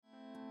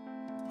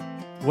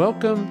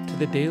Welcome to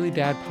the Daily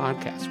Dad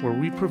Podcast, where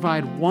we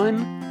provide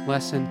one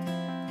lesson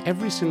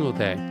every single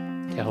day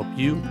to help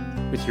you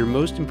with your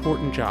most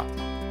important job,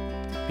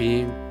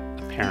 being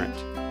a parent.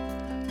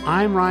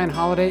 I'm Ryan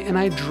Holiday, and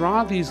I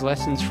draw these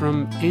lessons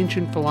from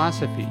ancient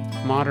philosophy,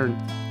 modern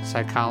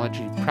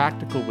psychology,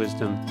 practical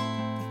wisdom,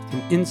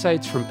 and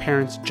insights from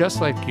parents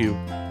just like you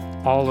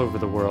all over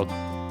the world.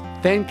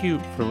 Thank you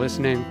for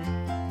listening,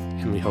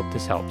 and we hope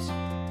this helps.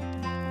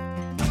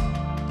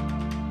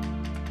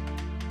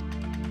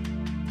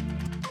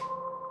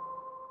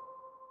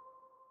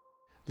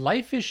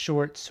 Life is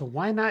short, so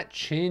why not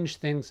change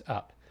things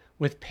up?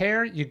 With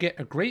Pair, you get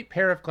a great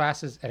pair of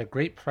glasses at a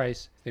great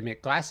price. They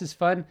make glasses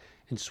fun,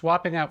 and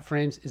swapping out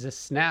frames is a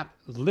snap,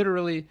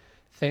 literally,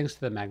 thanks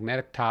to the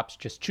magnetic tops.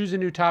 Just choose a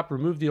new top,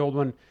 remove the old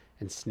one,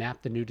 and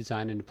snap the new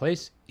design into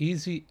place.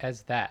 Easy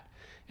as that.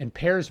 And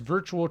Pair's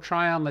virtual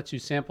try-on lets you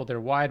sample their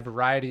wide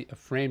variety of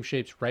frame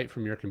shapes right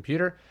from your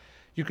computer.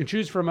 You can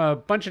choose from a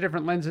bunch of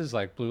different lenses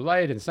like blue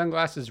light and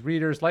sunglasses,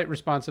 readers,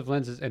 light-responsive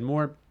lenses, and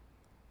more.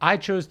 I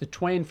chose the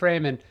Twain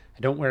frame, and I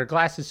don't wear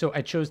glasses, so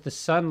I chose the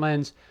Sun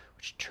lens,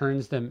 which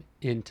turns them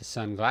into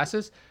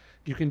sunglasses.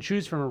 You can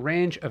choose from a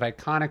range of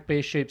iconic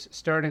base shapes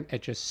starting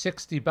at just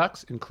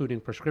 $60, including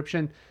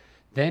prescription.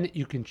 Then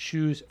you can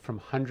choose from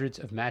hundreds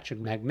of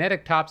matching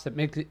magnetic tops that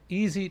make it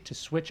easy to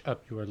switch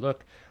up your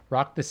look.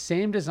 Rock the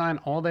same design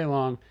all day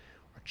long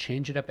or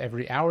change it up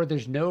every hour.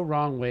 There's no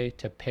wrong way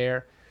to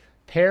pair.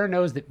 Pair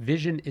knows that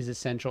vision is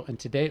essential, and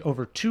today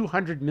over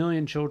 200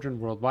 million children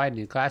worldwide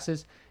need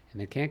glasses,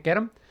 and they can't get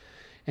them.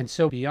 And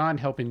so beyond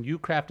helping you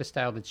craft a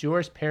style that's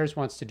yours, Pairs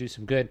wants to do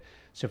some good.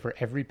 So for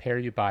every pair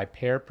you buy,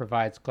 Pair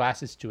provides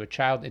glasses to a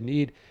child in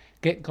need.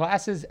 Get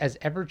glasses as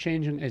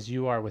ever-changing as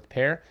you are with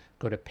Pair.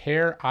 Go to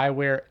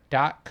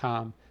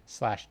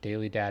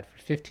paireyewear.com/dailydad for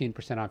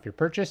 15% off your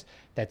purchase.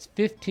 That's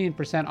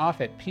 15% off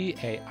at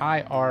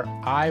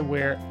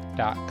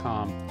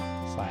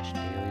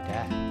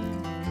paireyewear.com/dailydad.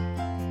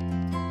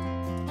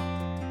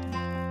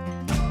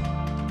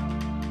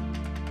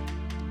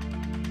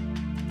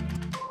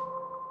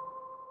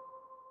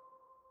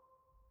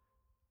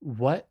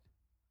 What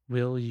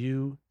will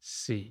you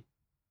see?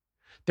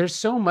 There's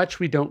so much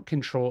we don't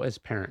control as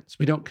parents.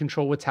 We don't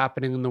control what's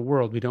happening in the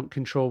world. We don't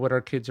control what our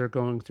kids are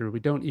going through. We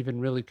don't even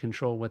really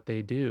control what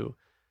they do.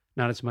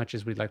 Not as much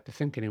as we'd like to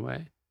think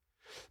anyway.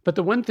 But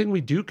the one thing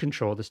we do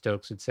control, the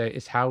Stoics would say,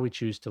 is how we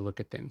choose to look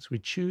at things. We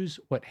choose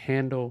what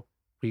handle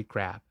we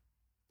grab.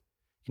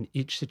 In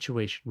each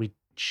situation, we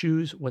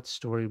choose what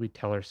story we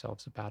tell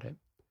ourselves about it.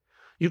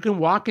 You can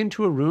walk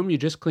into a room you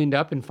just cleaned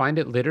up and find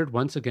it littered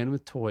once again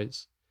with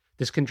toys.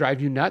 This can drive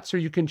you nuts, or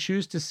you can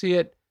choose to see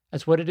it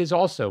as what it is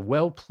also,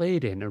 well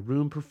played in, a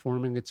room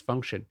performing its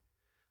function,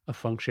 a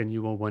function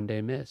you will one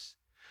day miss.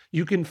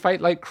 You can fight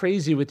like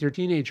crazy with your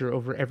teenager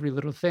over every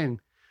little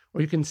thing,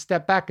 or you can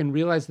step back and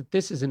realize that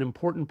this is an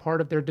important part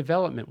of their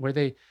development, where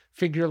they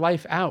figure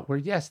life out, where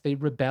yes, they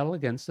rebel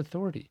against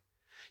authority.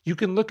 You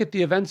can look at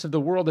the events of the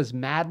world as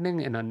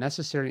maddening and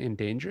unnecessary and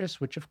dangerous,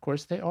 which of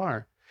course they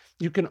are.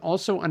 You can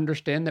also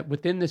understand that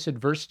within this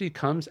adversity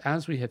comes,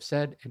 as we have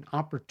said, an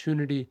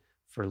opportunity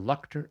for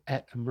luctor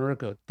et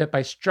emergo, that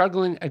by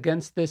struggling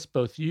against this,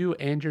 both you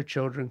and your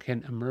children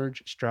can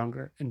emerge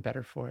stronger and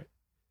better for it.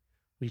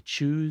 We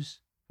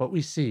choose what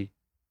we see.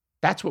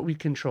 That's what we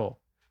control.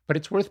 But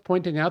it's worth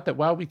pointing out that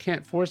while we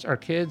can't force our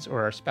kids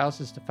or our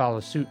spouses to follow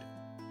suit,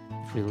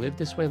 if we live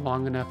this way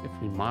long enough, if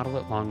we model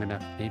it long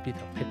enough, maybe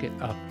they'll pick it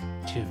up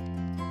too.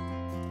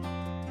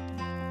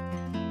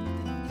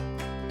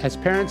 As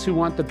parents who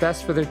want the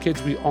best for their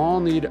kids, we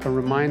all need a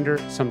reminder,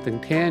 something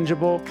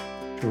tangible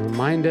to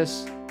remind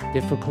us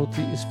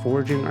difficulty is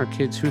forging our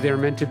kids who they're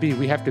meant to be.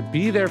 We have to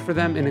be there for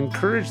them and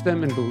encourage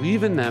them and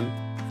believe in them,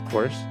 of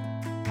course.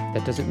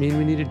 That doesn't mean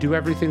we need to do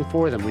everything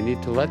for them. We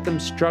need to let them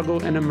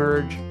struggle and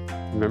emerge.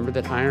 Remember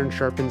that iron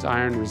sharpens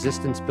iron,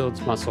 resistance builds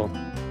muscle.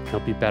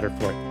 They'll be better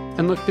for it.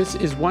 And look, this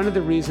is one of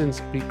the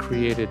reasons we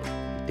created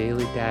the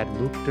Daily Dad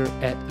Luctor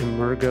et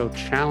Emergo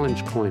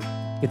Challenge coin.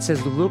 It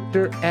says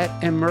Luctor et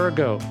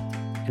Emergo,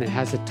 and it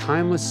has a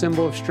timeless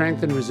symbol of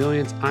strength and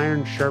resilience,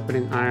 iron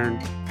sharpening iron.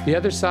 The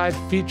other side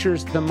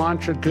features the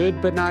mantra,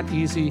 good but not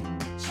easy,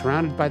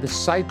 surrounded by the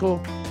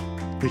cycle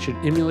we should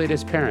emulate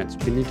as parents.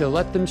 We need to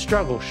let them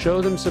struggle, show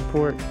them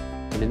support,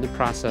 and in the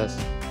process,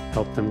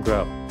 help them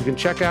grow. You can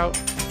check out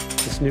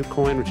this new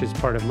coin, which is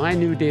part of my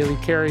new daily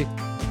carry,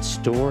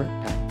 store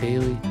at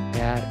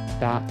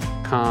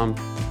dailydad.com.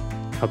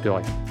 Hope you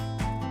like it.